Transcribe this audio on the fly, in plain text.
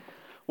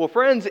Well,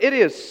 friends, it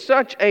is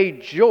such a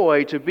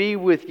joy to be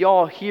with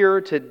y'all here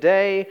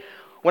today.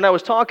 When I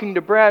was talking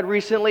to Brad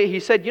recently,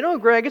 he said,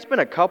 Greg, it's been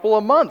a couple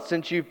of months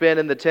since you've been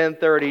in the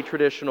 10:30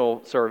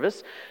 traditional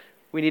service.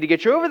 We need to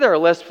get you over there,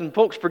 lest some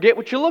folks forget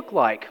what you look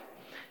like.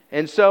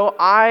 And so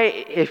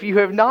if you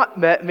have not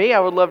met me, I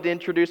would love to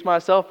introduce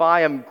myself.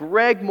 I am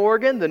Greg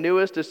Morgan, the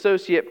newest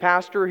associate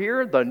pastor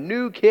here, the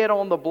new kid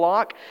on the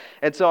block.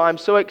 And so I'm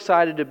so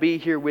excited to be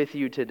here with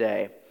you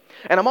today.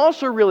 And I'm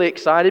also really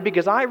excited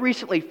because I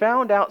recently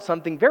found out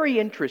something very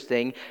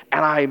interesting,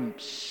 and I'm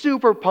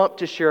super pumped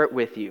to share it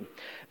with you.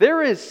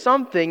 There is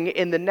something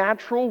in the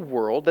natural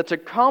world that's a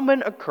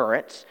common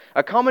occurrence,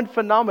 a common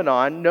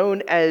phenomenon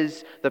known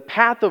as the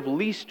path of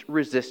least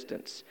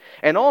resistance.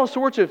 And all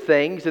sorts of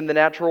things in the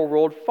natural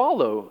world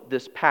follow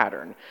this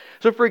pattern.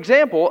 So for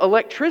example,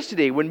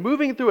 electricity, when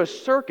moving through a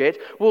circuit,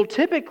 will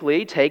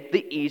typically take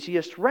the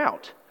easiest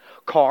route.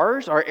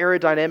 Cars are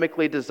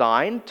aerodynamically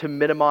designed to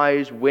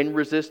minimize wind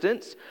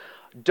resistance.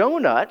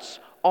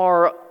 Donuts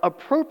are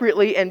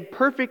appropriately and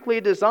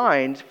perfectly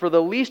designed for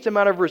the least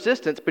amount of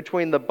resistance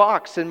between the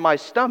box and my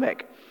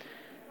stomach.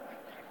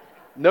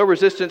 No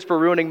resistance for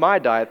ruining my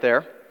diet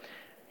there.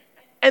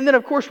 And then,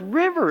 of course,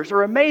 rivers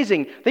are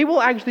amazing. They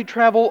will actually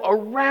travel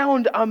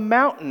around a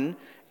mountain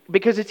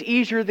because it's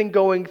easier than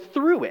going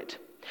through it.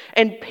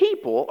 And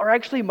people are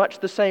actually much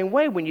the same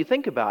way when you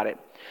think about it.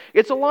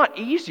 It's a lot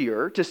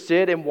easier to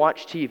sit and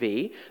watch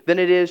TV than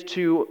it is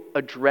to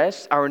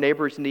address our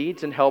neighbors'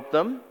 needs and help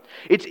them.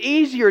 It's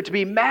easier to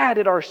be mad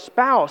at our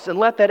spouse and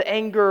let that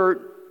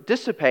anger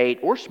dissipate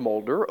or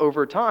smolder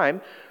over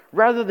time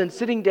rather than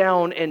sitting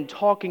down and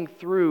talking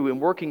through and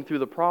working through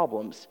the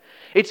problems.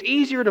 It's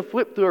easier to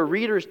flip through a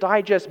Reader's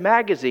Digest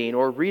magazine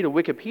or read a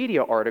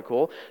Wikipedia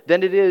article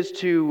than it is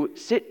to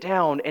sit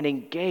down and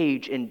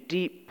engage in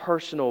deep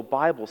personal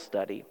Bible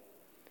study.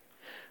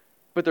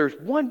 But there's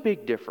one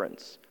big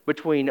difference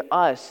between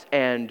us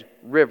and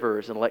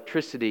rivers and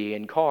electricity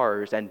and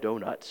cars and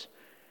donuts.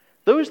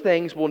 Those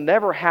things will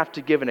never have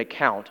to give an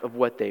account of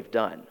what they've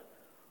done,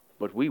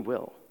 but we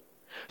will.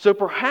 So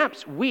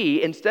perhaps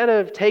we, instead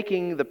of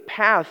taking the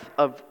path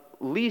of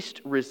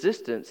least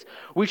resistance,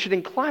 we should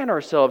incline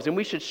ourselves and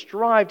we should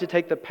strive to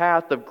take the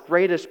path of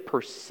greatest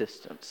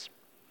persistence.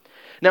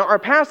 Now, our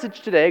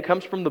passage today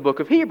comes from the book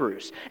of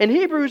Hebrews. And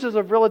Hebrews is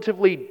a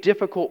relatively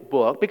difficult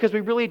book because we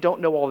really don't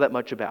know all that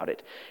much about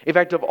it. In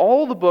fact, of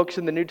all the books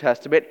in the New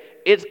Testament,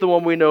 it's the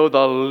one we know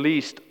the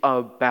least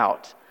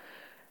about.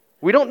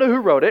 We don't know who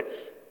wrote it.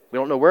 We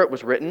don't know where it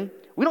was written.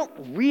 We don't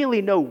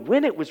really know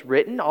when it was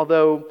written,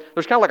 although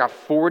there's kind of like a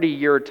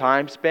 40-year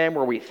time span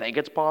where we think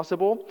it's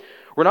possible.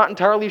 We're not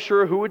entirely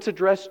sure who it's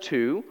addressed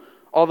to,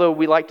 although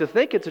we like to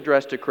think it's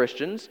addressed to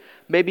Christians,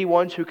 maybe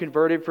ones who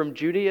converted from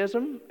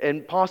Judaism,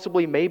 and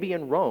possibly maybe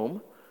in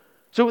Rome.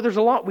 So there's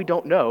a lot we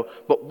don't know,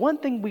 but one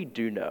thing we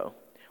do know,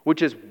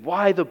 which is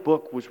why the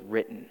book was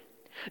written.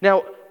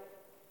 Now,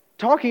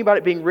 talking about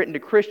it being written to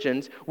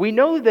Christians, we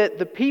know that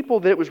the people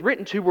that it was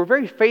written to were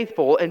very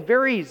faithful and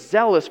very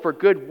zealous for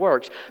good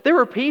works. They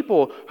were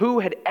people who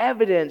had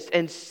evidenced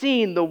and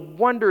seen the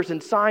wonders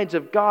and signs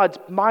of God's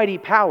mighty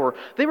power.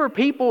 They were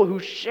people who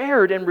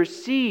shared and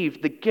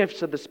received the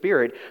gifts of the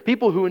Spirit,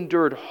 people who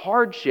endured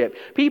hardship,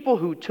 people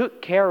who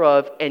took care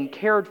of and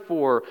cared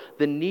for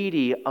the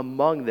needy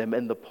among them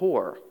and the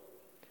poor.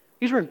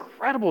 These were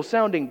incredible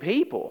sounding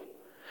people,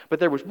 but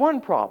there was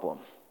one problem.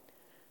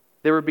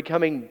 They were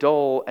becoming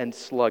dull and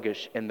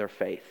sluggish in their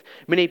faith.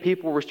 Many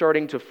people were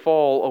starting to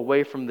fall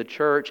away from the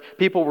church.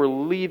 People were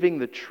leaving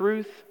the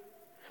truth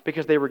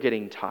because they were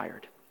getting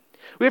tired.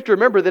 We have to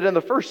remember that in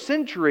the first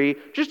century,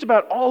 just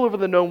about all over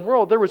the known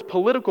world, there was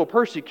political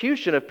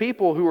persecution of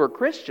people who were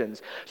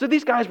Christians. So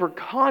these guys were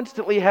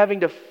constantly having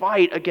to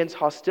fight against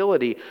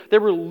hostility. They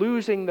were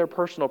losing their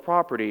personal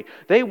property.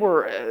 They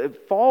were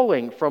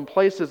falling from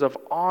places of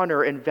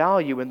honor and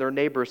value in their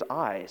neighbors'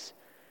 eyes.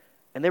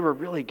 And they were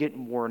really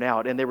getting worn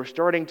out, and they were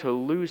starting to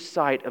lose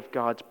sight of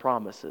God's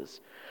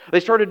promises. They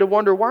started to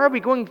wonder, why are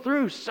we going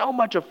through so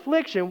much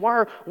affliction?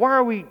 Why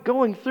are we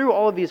going through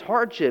all of these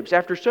hardships?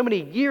 After so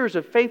many years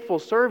of faithful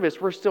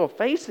service, we're still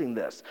facing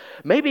this.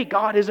 Maybe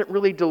God isn't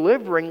really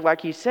delivering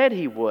like He said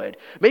He would.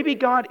 Maybe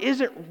God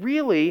isn't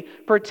really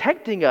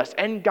protecting us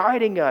and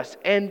guiding us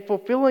and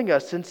fulfilling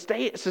us and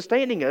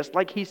sustaining us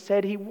like He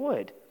said He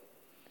would.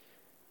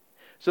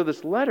 So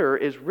this letter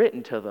is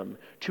written to them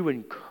to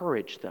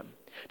encourage them.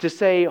 To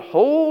say,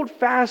 hold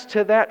fast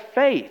to that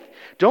faith.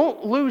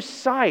 Don't lose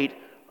sight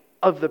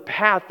of the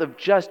path of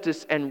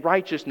justice and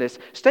righteousness.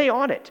 Stay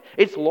on it.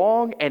 It's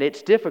long and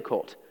it's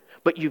difficult.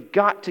 But you've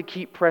got to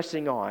keep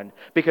pressing on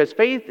because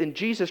faith in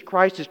Jesus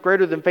Christ is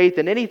greater than faith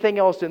in anything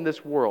else in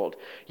this world.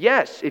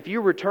 Yes, if you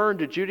return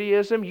to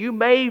Judaism, you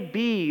may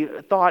be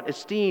thought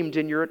esteemed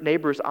in your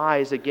neighbor's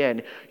eyes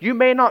again. You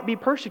may not be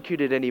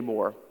persecuted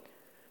anymore.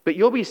 But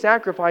you'll be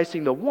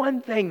sacrificing the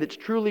one thing that's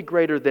truly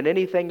greater than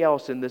anything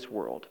else in this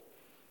world.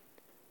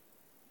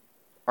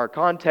 Our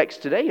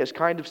context today is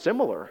kind of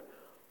similar.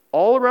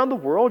 All around the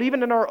world,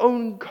 even in our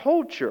own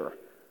culture,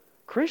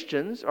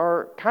 Christians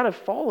are kind of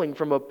falling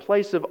from a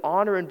place of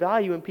honor and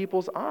value in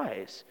people's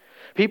eyes.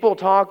 People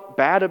talk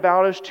bad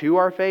about us to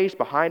our face,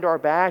 behind our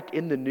back,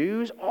 in the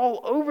news,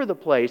 all over the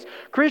place.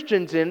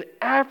 Christians in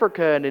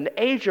Africa and in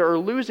Asia are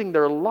losing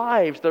their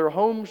lives. Their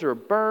homes are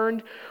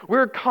burned.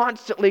 We're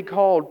constantly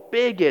called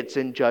bigots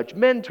and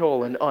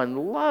judgmental and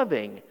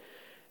unloving.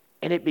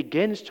 And it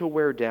begins to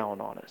wear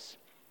down on us.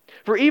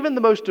 For even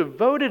the most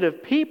devoted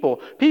of people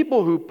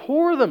who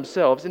pour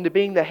themselves into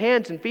being the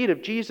hands and feet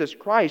of Jesus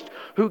Christ,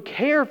 who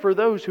care for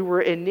those who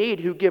are in need,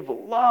 who give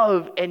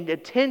love and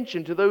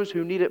attention to those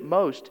who need it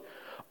most,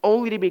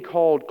 only to be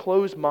called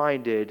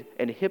closed-minded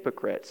and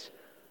hypocrites.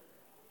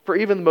 For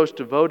even the most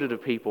devoted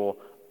of people,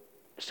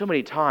 so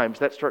many times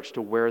that starts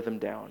to wear them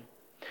down.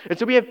 And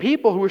so we have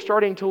people who are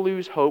starting to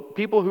lose hope,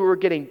 people who are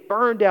getting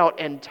burned out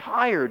and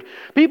tired,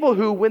 people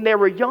who, when they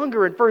were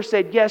younger and first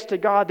said yes to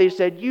God, they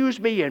said, use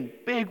me in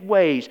big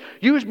ways,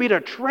 use me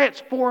to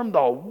transform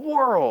the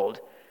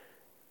world.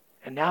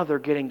 And now they're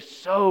getting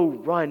so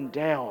run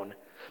down.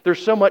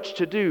 There's so much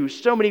to do,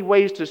 so many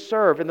ways to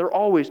serve, and they're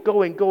always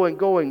going,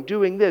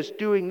 doing this,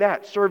 doing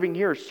that, serving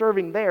here,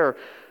 serving there,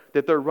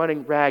 that they're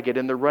running ragged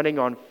and they're running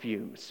on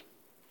fumes.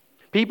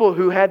 People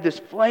who had this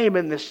flame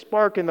and this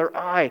spark in their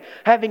eye,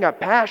 having a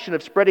passion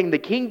of spreading the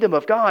kingdom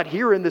of God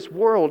here in this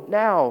world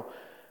now,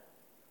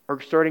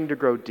 are starting to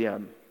grow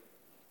dim.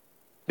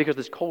 Because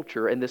this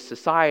culture and this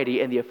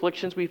society and the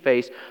afflictions we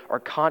face are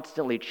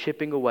constantly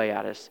chipping away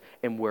at us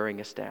and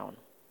wearing us down.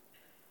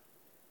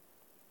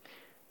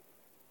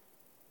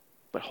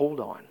 But hold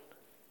on.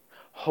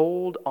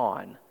 Hold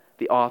on,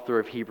 the author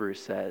of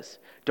Hebrews says.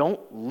 Don't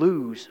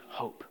lose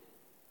hope.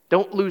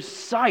 Don't lose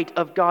sight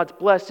of God's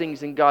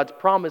blessings and God's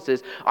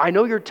promises. I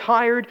know you're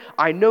tired,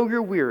 I know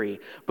you're weary,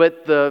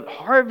 but the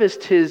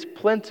harvest is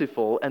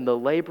plentiful and the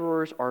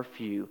laborers are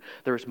few.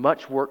 There's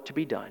much work to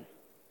be done.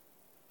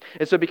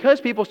 And so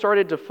because people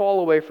started to fall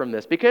away from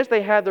this, because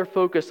they had their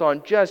focus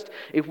on just,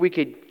 if we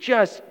could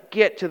just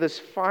get to this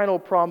final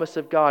promise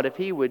of God, if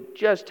He would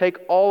just take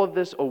all of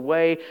this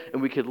away and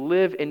we could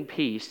live in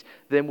peace,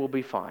 then we'll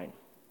be fine.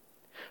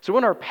 So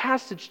in our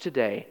passage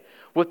today,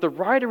 what the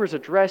writer is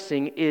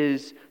addressing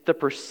is the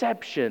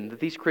perception that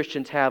these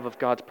Christians have of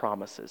God's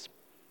promises.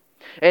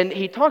 And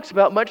he talks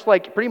about, much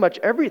like pretty much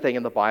everything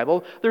in the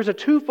Bible, there's a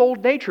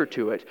twofold nature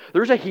to it.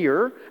 There's a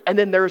here, and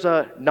then there's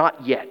a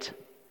not yet.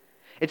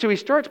 And so he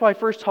starts by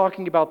first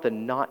talking about the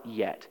not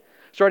yet.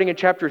 Starting in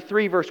chapter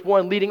 3, verse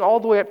 1, leading all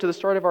the way up to the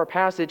start of our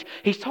passage,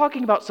 he's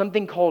talking about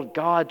something called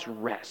God's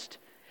rest.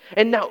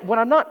 And now, when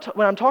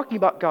I'm talking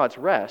about God's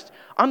rest,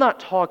 I'm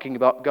not talking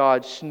about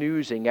God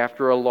snoozing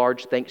after a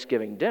large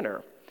Thanksgiving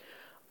dinner.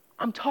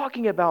 I'm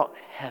talking about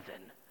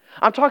heaven.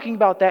 I'm talking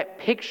about that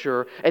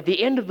picture at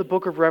the end of the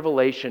book of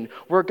Revelation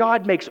where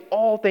God makes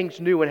all things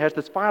new and has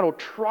this final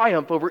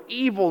triumph over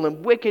evil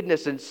and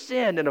wickedness and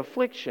sin and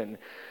affliction,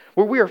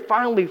 where we are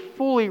finally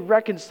fully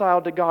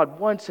reconciled to God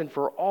once and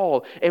for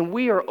all, and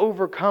we are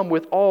overcome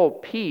with all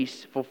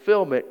peace,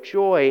 fulfillment,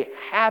 joy,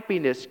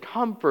 happiness,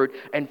 comfort,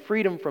 and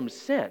freedom from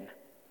sin.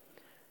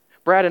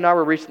 Brad and I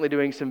were recently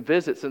doing some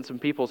visits in some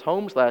people's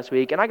homes last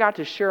week, and I got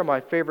to share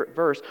my favorite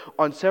verse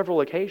on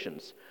several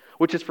occasions,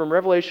 which is from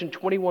Revelation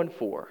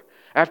 21:4.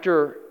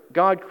 After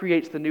God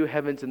creates the new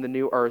heavens and the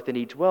new earth, and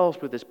He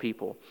dwells with His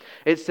people,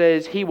 it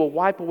says, He will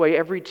wipe away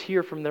every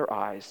tear from their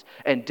eyes,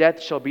 and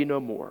death shall be no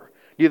more.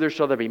 Neither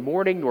shall there be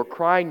mourning, nor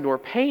crying, nor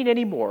pain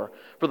anymore,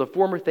 for the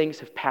former things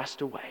have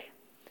passed away.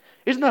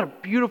 Isn't that a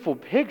beautiful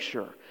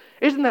picture?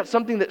 Isn't that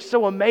something that's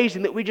so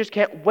amazing that we just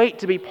can't wait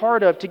to be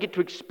part of, to get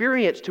to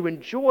experience, to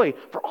enjoy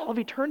for all of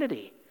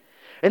eternity?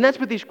 And that's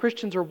what these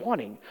Christians are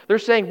wanting. They're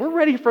saying, we're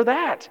ready for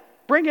that.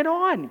 Bring it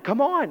on.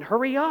 Come on,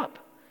 hurry up.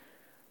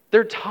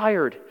 They're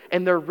tired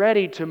and they're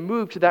ready to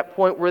move to that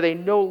point where they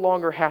no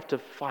longer have to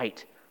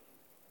fight.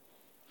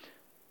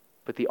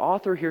 But the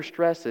author here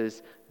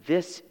stresses,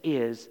 this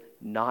is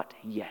not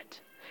yet.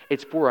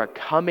 It's for a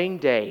coming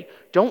day.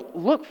 Don't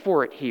look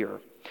for it here.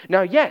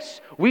 Now,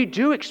 yes, we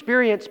do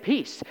experience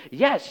peace.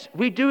 Yes,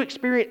 we do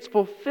experience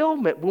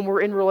fulfillment when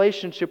we're in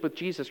relationship with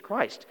Jesus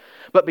Christ.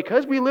 But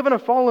because we live in a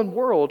fallen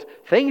world,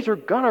 things are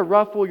going to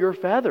ruffle your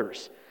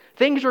feathers.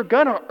 Things are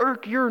going to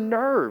irk your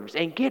nerves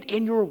and get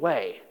in your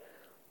way.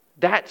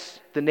 That's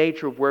the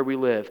nature of where we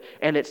live.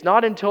 And it's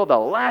not until the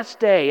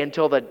last day,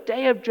 until the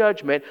day of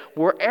judgment,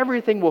 where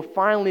everything will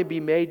finally be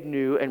made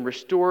new and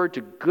restored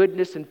to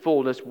goodness and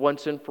fullness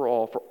once and for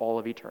all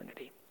of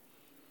eternity.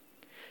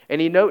 And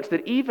he notes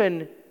that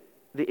even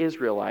the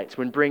Israelites,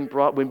 when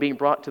being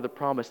brought to the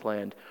promised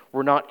land,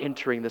 were not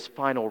entering this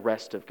final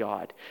rest of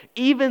God.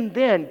 Even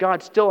then,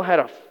 God still had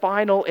a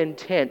final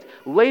intent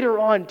later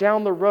on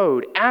down the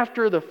road,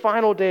 after the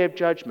final day of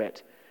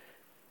judgment.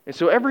 And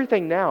so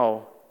everything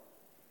now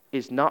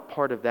is not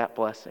part of that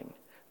blessing.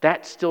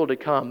 That's still to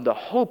come, the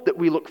hope that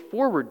we look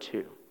forward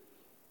to.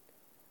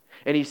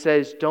 And he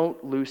says,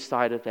 don't lose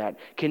sight of that.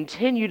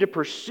 Continue to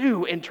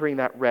pursue entering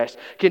that rest.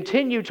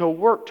 Continue to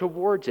work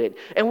towards it.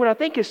 And what I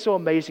think is so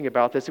amazing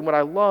about this, and what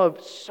I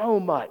love so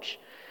much,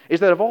 is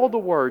that of all the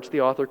words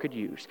the author could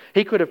use,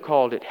 he could have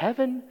called it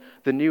heaven,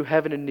 the new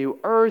heaven and new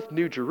earth,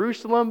 New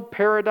Jerusalem,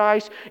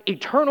 paradise,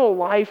 eternal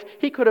life.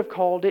 He could have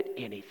called it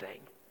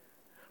anything.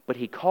 But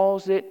he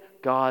calls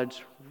it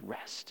God's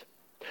rest.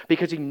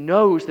 Because he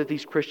knows that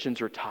these Christians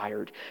are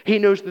tired. He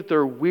knows that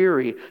they're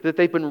weary, that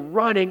they've been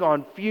running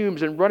on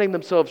fumes and running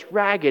themselves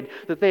ragged,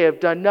 that they have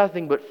done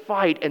nothing but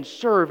fight and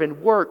serve and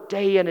work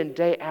day in and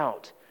day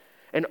out.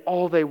 And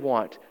all they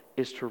want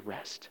is to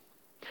rest.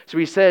 So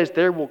he says,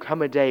 there will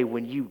come a day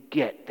when you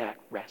get that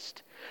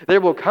rest.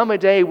 There will come a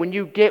day when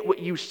you get what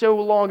you so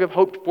long have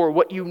hoped for,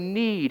 what you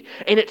need.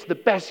 And it's the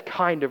best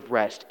kind of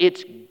rest.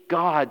 It's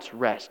God's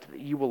rest that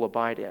you will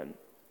abide in.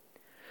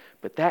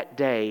 But that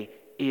day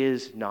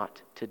is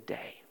not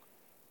today.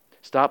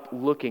 Stop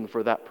looking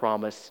for that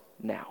promise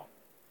now.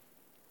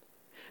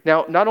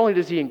 Now, not only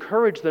does he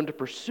encourage them to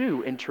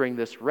pursue entering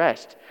this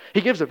rest,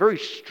 he gives a very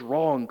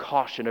strong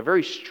caution, a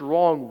very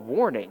strong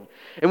warning.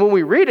 And when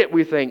we read it,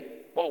 we think,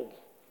 whoa,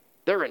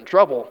 they're in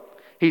trouble.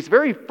 He's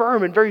very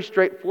firm and very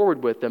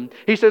straightforward with them.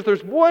 He says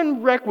there's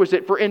one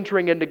requisite for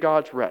entering into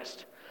God's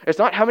rest. It's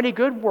not how many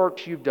good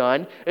works you've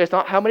done. It's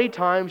not how many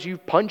times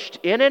you've punched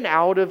in and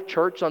out of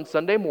church on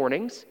Sunday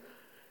mornings.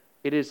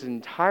 It is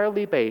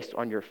entirely based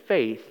on your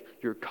faith,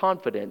 your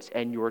confidence,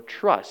 and your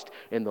trust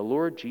in the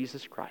Lord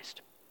Jesus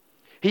Christ.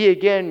 He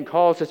again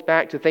calls us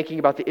back to thinking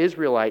about the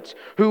Israelites,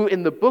 who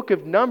in the book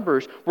of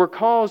Numbers were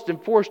caused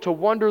and forced to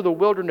wander the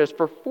wilderness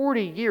for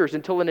 40 years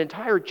until an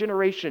entire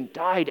generation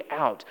died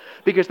out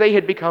because they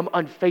had become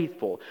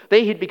unfaithful.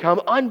 They had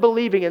become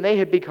unbelieving and they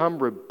had become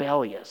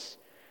rebellious.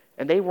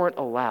 And they weren't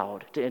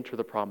allowed to enter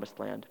the promised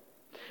land.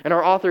 And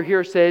our author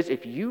here says,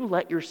 if you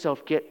let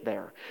yourself get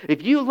there,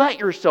 if you let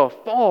yourself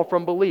fall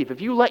from belief,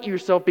 if you let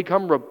yourself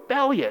become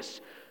rebellious,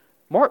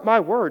 mark my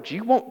words,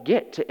 you won't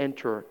get to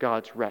enter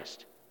God's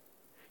rest.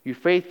 You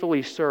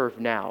faithfully serve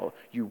now,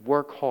 you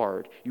work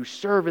hard, you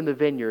serve in the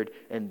vineyard,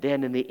 and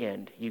then in the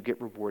end, you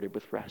get rewarded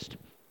with rest.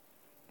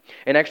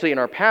 And actually in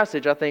our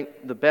passage, I think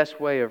the best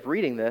way of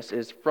reading this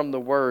is from the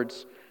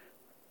words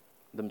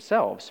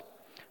themselves.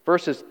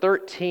 Verses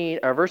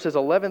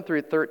 11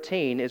 through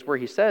 13 is where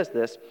he says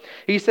this.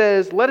 He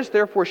says, "Let us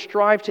therefore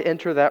strive to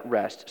enter that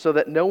rest, so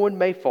that no one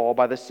may fall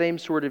by the same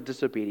sort of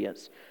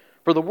disobedience.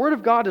 For the word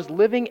of God is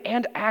living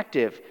and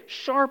active,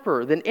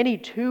 sharper than any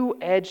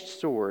two-edged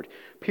sword,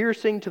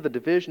 piercing to the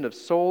division of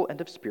soul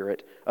and of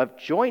spirit, of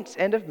joints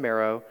and of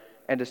marrow,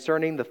 and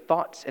discerning the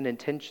thoughts and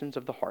intentions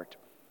of the heart.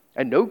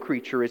 And no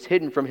creature is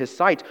hidden from his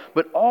sight,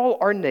 but all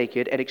are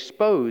naked and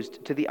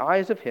exposed to the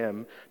eyes of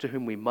him to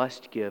whom we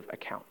must give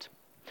account."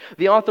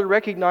 The author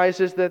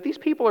recognizes that these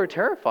people are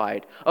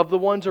terrified of the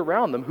ones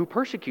around them who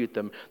persecute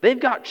them. They've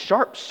got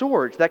sharp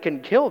swords that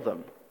can kill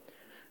them.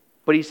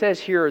 But he says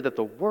here that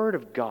the Word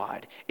of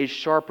God is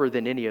sharper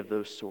than any of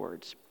those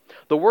swords.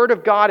 The Word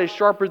of God is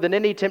sharper than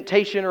any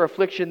temptation or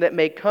affliction that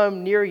may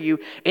come near you,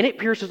 and it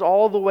pierces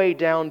all the way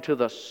down to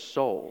the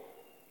soul.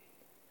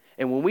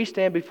 And when we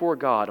stand before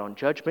God on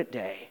Judgment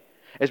Day,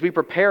 as we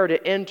prepare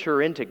to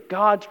enter into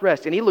God's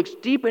rest, and He looks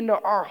deep into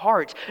our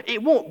hearts,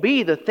 it won't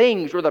be the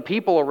things or the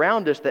people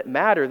around us that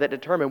matter that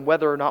determine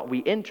whether or not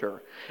we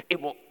enter. It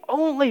will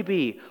only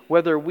be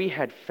whether we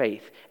had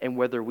faith and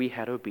whether we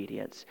had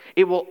obedience.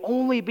 It will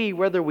only be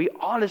whether we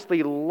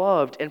honestly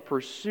loved and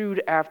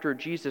pursued after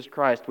Jesus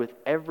Christ with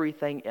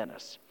everything in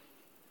us.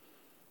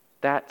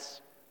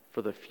 That's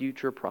for the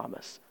future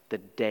promise, the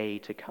day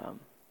to come.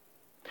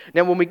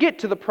 Now, when we get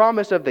to the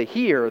promise of the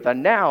here, the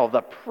now,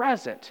 the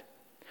present,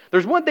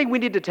 there's one thing we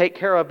need to take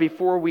care of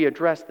before we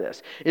address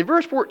this. In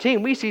verse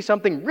 14, we see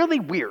something really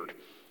weird.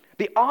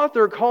 The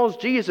author calls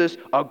Jesus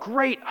a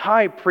great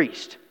high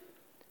priest.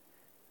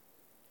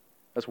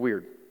 That's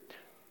weird.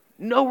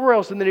 Nowhere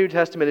else in the New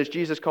Testament is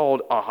Jesus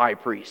called a high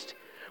priest.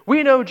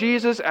 We know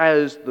Jesus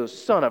as the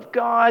Son of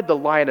God, the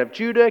Lion of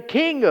Judah,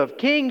 King of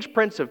Kings,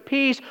 Prince of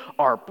Peace,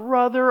 our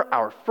brother,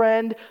 our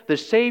friend, the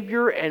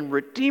Savior and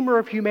Redeemer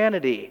of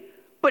humanity.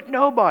 But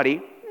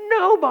nobody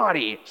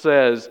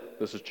says,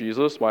 "This is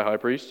Jesus, my high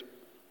priest."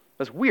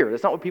 That's weird.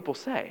 That's not what people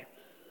say.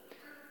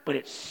 But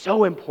it's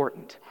so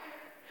important.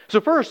 So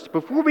first,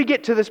 before we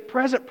get to this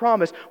present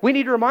promise, we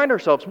need to remind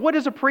ourselves, what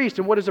is a priest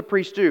and what does a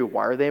priest do?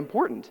 Why are they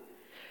important?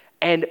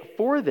 And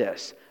for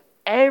this,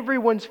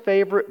 everyone's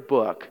favorite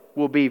book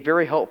will be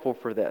very helpful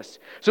for this.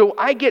 So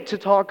I get to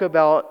talk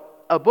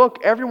about a book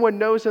everyone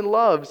knows and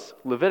loves,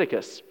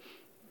 Leviticus.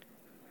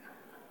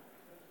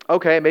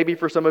 Okay, maybe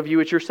for some of you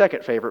it's your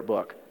second favorite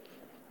book.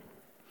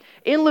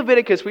 In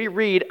Leviticus, we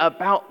read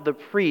about the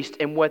priest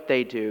and what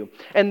they do.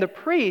 And the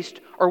priests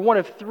are one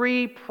of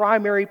three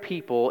primary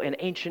people in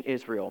ancient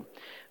Israel: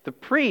 the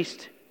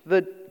priest,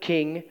 the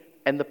king,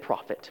 and the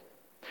prophet.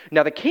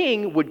 Now, the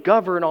king would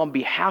govern on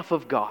behalf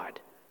of God.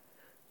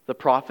 The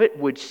prophet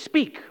would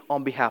speak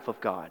on behalf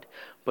of God.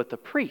 But the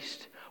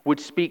priest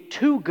would speak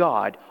to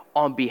God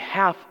on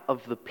behalf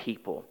of the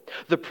people.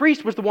 The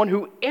priest was the one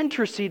who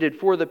interceded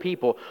for the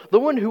people,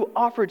 the one who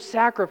offered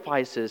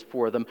sacrifices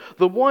for them,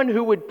 the one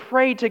who would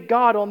pray to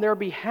God on their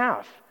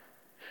behalf.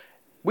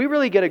 We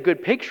really get a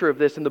good picture of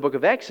this in the book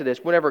of Exodus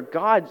whenever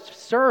God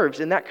serves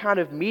in that kind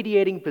of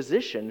mediating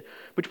position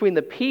between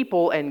the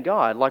people and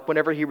God, like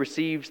whenever he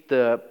receives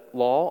the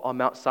law on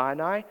Mount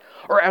Sinai,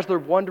 or as they're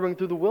wandering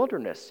through the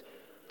wilderness.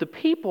 The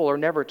people are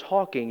never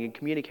talking and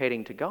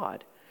communicating to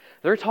God.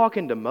 They're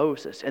talking to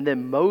Moses, and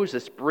then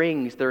Moses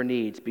brings their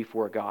needs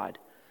before God.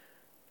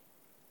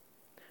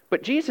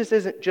 But Jesus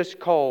isn't just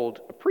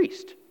called a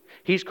priest.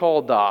 He's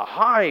called the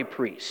high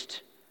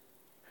priest.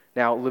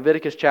 Now,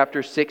 Leviticus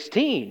chapter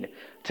 16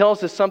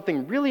 tells us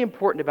something really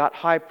important about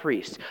high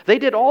priests. They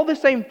did all the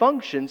same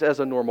functions as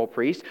a normal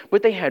priest,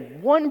 but they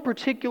had one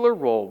particular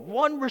role,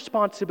 one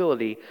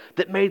responsibility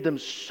that made them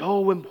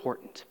so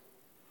important.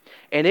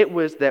 And it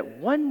was that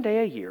one day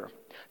a year,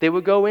 they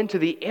would go into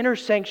the inner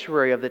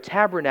sanctuary of the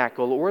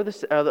tabernacle or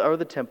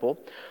the temple,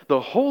 the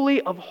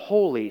Holy of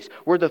Holies,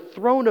 where the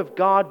throne of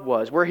God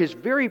was, where his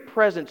very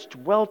presence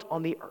dwelt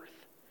on the earth.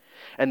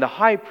 And the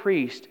high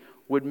priest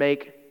would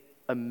make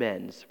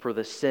amends for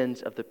the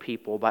sins of the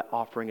people by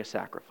offering a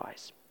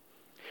sacrifice.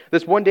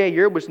 This one day a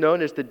year was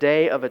known as the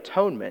Day of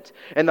Atonement,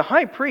 and the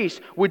high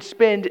priest would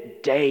spend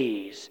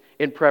days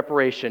in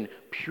preparation,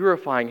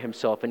 purifying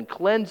himself and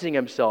cleansing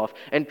himself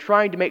and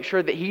trying to make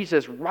sure that he's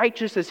as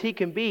righteous as he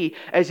can be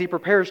as he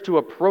prepares to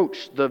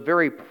approach the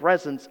very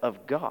presence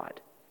of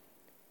God.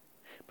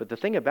 But the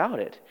thing about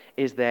it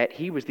is that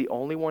he was the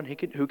only one who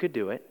could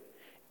do it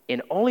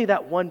in only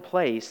that one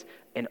place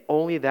and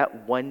only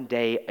that one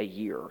day a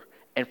year,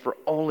 and for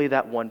only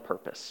that one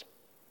purpose.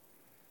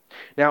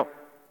 Now,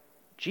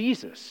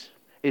 Jesus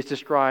is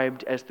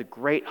described as the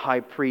great high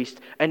priest,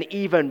 an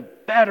even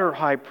better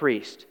high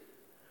priest.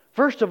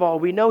 First of all,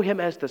 we know him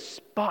as the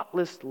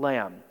spotless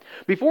lamb.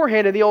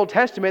 Beforehand in the Old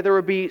Testament, there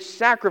would be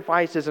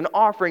sacrifices and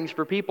offerings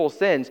for people's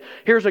sins.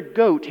 Here's a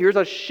goat, here's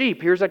a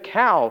sheep, here's a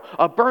cow,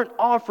 a burnt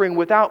offering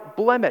without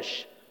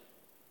blemish.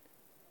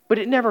 But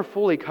it never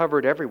fully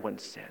covered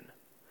everyone's sin.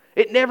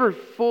 It never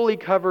fully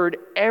covered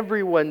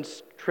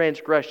everyone's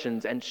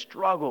transgressions and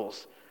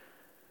struggles.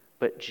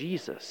 But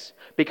Jesus,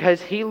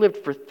 because he lived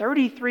for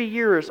 33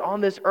 years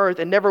on this earth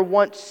and never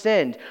once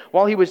sinned,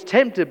 while he was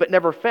tempted but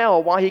never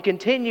fell, while he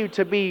continued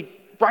to be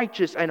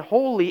righteous and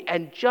holy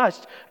and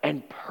just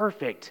and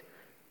perfect,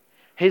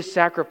 his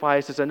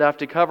sacrifice is enough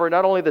to cover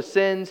not only the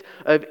sins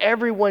of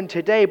everyone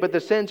today, but the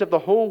sins of the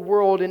whole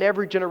world in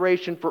every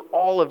generation for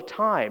all of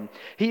time.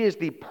 He is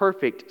the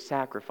perfect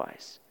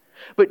sacrifice.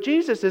 But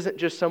Jesus isn't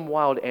just some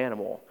wild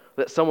animal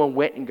that someone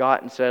went and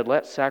got and said,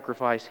 let's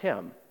sacrifice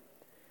him.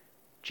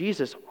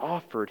 Jesus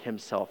offered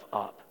himself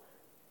up.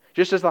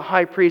 Just as the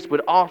high priest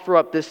would offer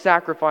up this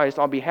sacrifice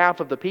on behalf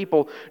of the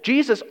people,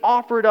 Jesus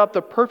offered up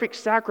the perfect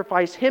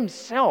sacrifice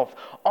himself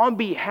on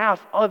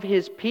behalf of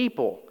his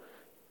people.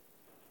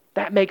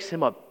 That makes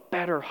him a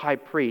better high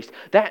priest.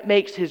 That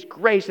makes his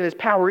grace and his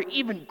power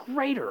even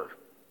greater.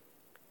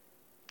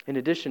 In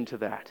addition to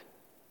that,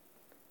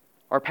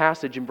 our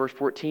passage in verse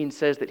 14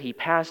 says that he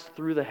passed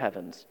through the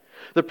heavens.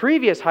 The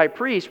previous high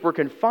priests were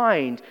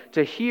confined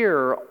to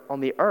here on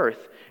the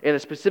earth in a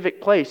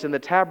specific place in the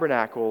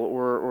tabernacle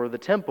or the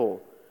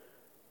temple.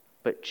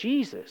 But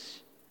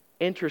Jesus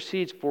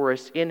intercedes for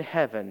us in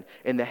heaven,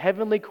 in the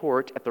heavenly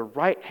court at the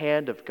right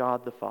hand of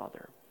God the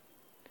Father,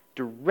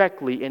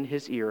 directly in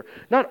his ear.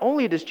 Not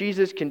only does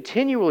Jesus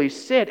continually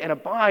sit and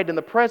abide in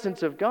the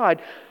presence of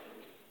God,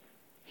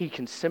 he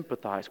can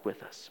sympathize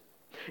with us.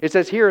 It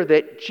says here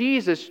that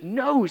Jesus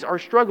knows our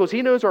struggles.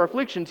 He knows our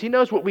afflictions. He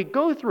knows what we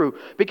go through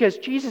because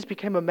Jesus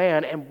became a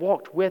man and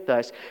walked with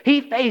us.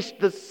 He faced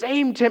the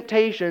same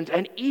temptations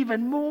and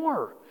even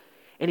more,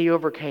 and he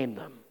overcame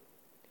them.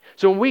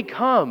 So when we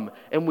come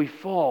and we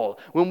fall,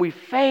 when we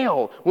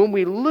fail, when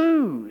we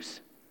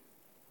lose,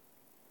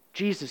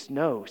 Jesus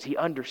knows. He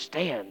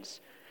understands.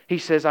 He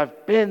says,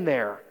 I've been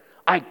there.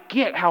 I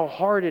get how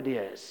hard it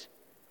is.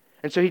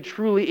 And so he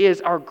truly is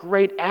our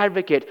great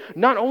advocate.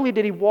 Not only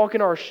did he walk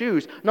in our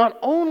shoes, not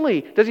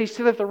only does he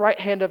sit at the right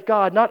hand of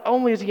God, not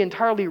only is he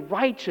entirely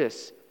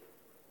righteous,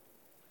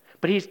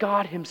 but he's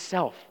God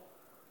himself.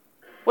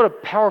 What a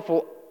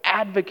powerful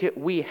advocate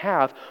we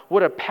have.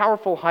 What a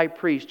powerful high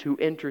priest who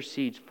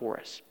intercedes for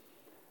us.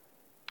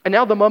 And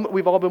now the moment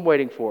we've all been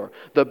waiting for,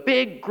 the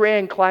big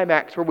grand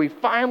climax where we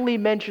finally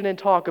mention and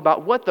talk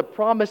about what the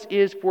promise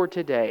is for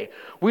today.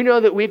 We know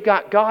that we've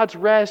got God's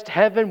rest,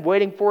 heaven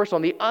waiting for us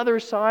on the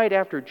other side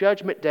after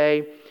Judgment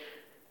Day.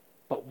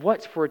 But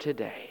what's for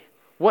today?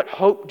 What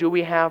hope do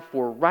we have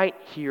for right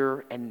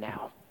here and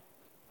now?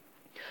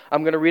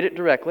 I'm going to read it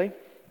directly.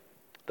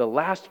 The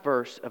last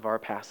verse of our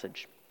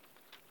passage.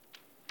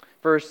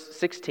 Verse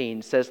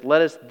 16 says,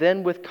 "Let us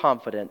then with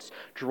confidence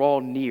draw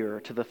near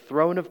to the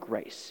throne of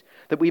grace,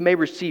 that we may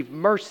receive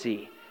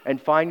mercy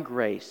and find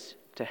grace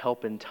to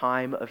help in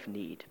time of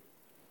need."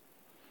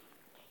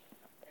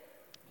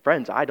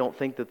 Friends, I don't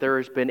think that there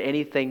has been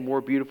anything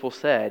more beautiful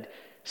said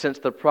since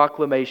the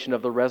proclamation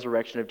of the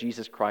resurrection of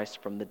Jesus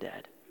Christ from the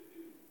dead.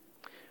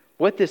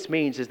 What this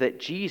means is that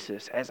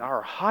Jesus, as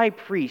our high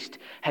priest,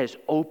 has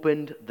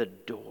opened the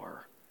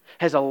door,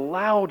 has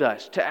allowed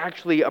us to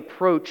actually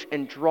approach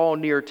and draw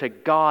near to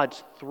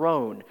God's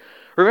throne.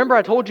 Remember,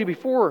 I told you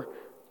before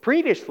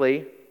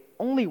Previously,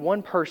 only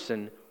one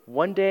person,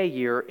 one day a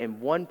year, in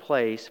one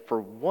place,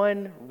 for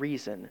one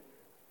reason,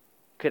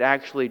 could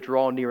actually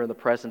draw near in the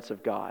presence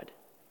of God.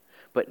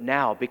 But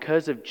now,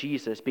 because of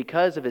Jesus,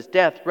 because of his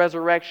death,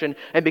 resurrection,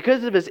 and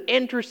because of his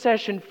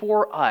intercession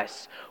for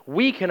us,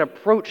 we can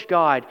approach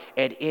God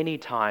at any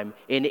time,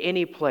 in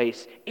any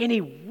place, any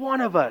one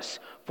of us,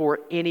 for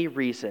any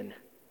reason.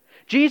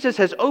 Jesus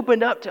has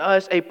opened up to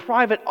us a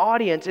private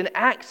audience and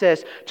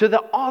access to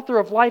the author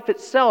of life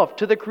itself,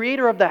 to the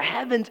creator of the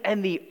heavens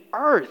and the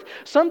earth,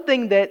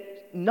 something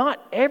that not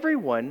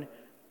everyone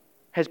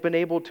has been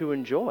able to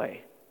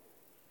enjoy.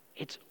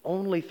 It's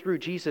only through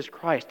Jesus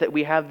Christ that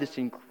we have this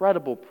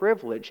incredible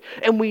privilege,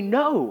 and we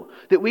know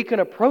that we can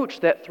approach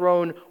that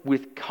throne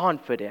with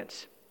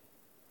confidence.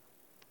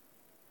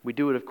 We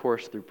do it, of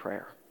course, through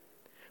prayer.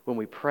 When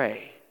we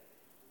pray,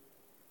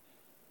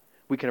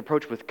 we can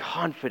approach with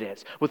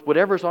confidence, with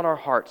whatever's on our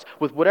hearts,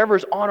 with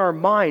whatever's on our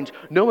minds,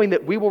 knowing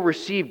that we will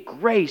receive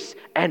grace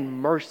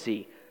and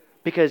mercy,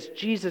 because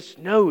Jesus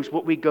knows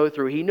what we go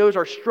through. He knows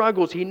our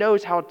struggles. He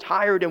knows how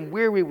tired and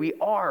weary we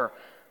are.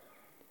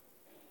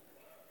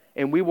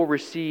 And we will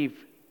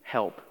receive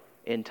help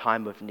in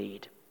time of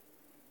need.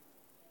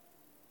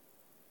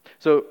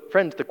 So,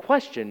 friends, the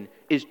question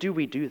is, do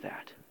we do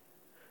that?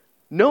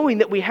 Knowing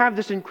that we have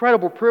this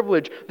incredible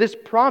privilege, this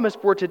promise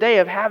for today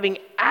of having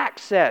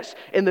access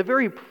in the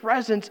very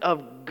presence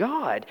of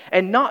God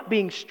and not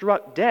being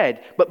struck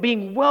dead, but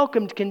being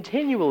welcomed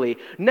continually,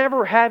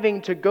 never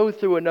having to go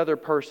through another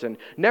person,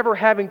 never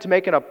having to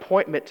make an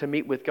appointment to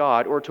meet with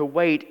God or to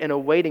wait in a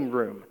waiting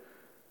room,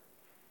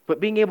 but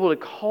being able to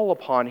call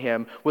upon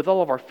him with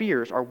all of our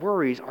fears, our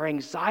worries, our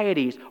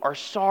anxieties, our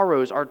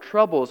sorrows, our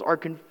troubles, our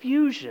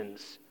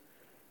confusions.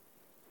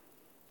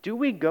 Do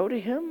we go to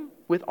him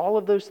with all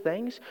of those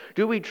things?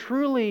 Do we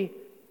truly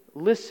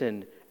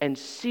listen and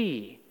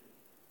see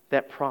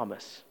that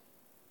promise?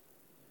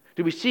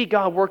 Do we see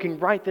God working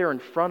right there in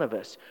front of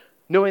us,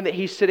 knowing that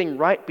he's sitting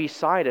right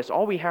beside us?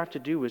 All we have to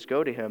do is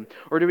go to him.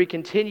 Or do we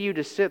continue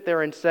to sit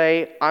there and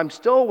say, I'm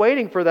still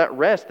waiting for that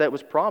rest that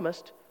was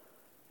promised?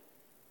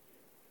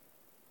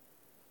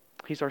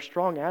 He's our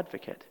strong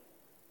advocate.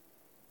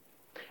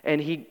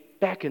 And he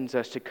beckons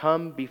us to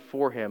come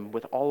before him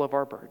with all of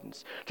our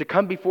burdens, to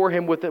come before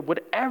him with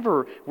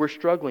whatever we're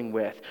struggling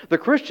with. The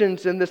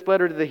Christians in this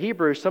letter to the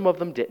Hebrews, some of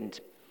them didn't.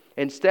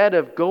 Instead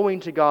of going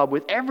to God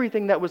with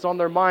everything that was on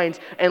their minds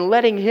and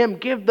letting him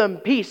give them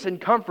peace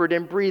and comfort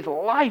and breathe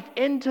life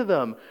into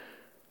them,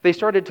 they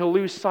started to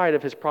lose sight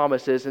of his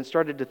promises and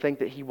started to think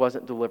that he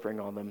wasn't delivering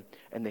on them,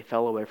 and they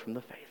fell away from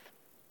the faith.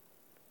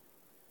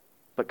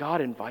 But God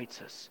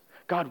invites us.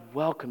 God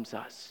welcomes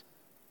us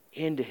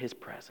into his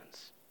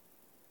presence.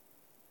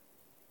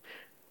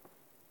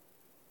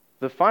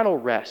 The final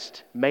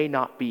rest may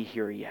not be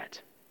here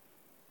yet.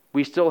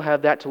 We still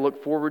have that to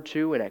look forward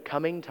to in a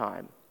coming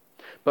time.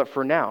 But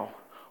for now,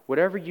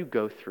 whatever you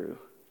go through,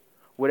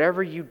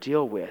 whatever you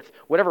deal with,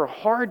 whatever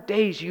hard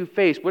days you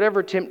face,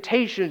 whatever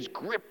temptations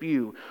grip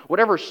you,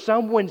 whatever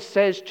someone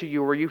says to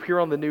you or you hear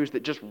on the news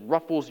that just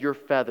ruffles your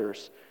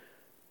feathers,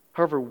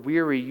 however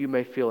weary you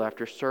may feel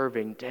after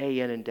serving day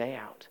in and day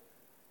out,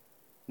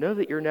 know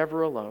that you're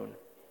never alone.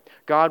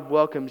 God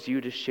welcomes you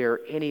to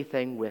share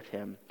anything with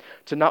him,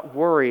 to not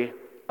worry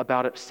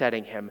about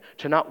upsetting him,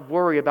 to not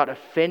worry about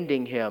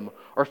offending him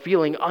or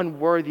feeling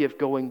unworthy of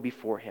going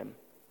before him.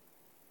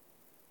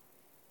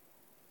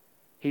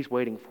 He's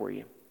waiting for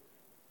you.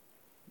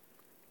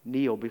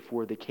 Kneel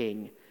before the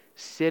King,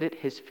 sit at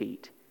his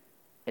feet,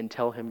 and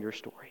tell him your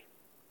story.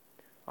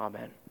 Amen.